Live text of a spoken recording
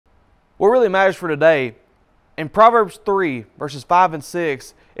what really matters for today, in Proverbs 3, verses 5 and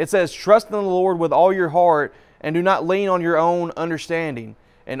 6, it says, "Trust in the Lord with all your heart, and do not lean on your own understanding.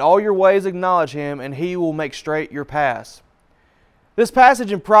 In all your ways acknowledge Him, and He will make straight your paths." This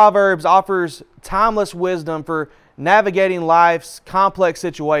passage in Proverbs offers timeless wisdom for navigating life's complex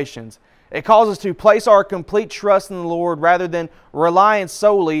situations. It calls us to place our complete trust in the Lord rather than relying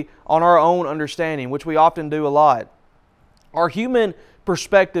solely on our own understanding, which we often do a lot. Our human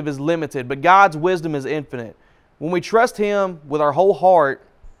perspective is limited, but God's wisdom is infinite. When we trust Him with our whole heart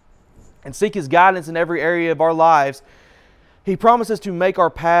and seek His guidance in every area of our lives, He promises to make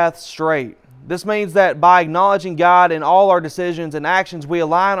our path straight. This means that by acknowledging God in all our decisions and actions, we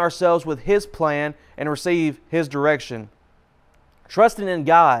align ourselves with His plan and receive His direction. Trusting in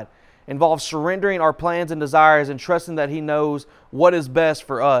God involves surrendering our plans and desires and trusting that He knows what is best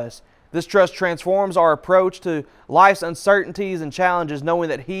for us. This trust transforms our approach to life's uncertainties and challenges, knowing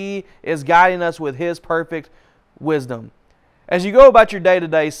that He is guiding us with His perfect wisdom. As you go about your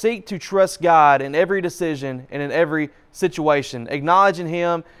day-to-day, seek to trust God in every decision and in every situation, acknowledging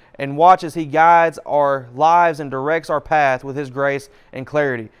Him and watch as He guides our lives and directs our path with His grace and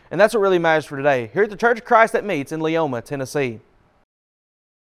clarity. And that's what really matters for today, here at the Church of Christ that meets in Leoma, Tennessee.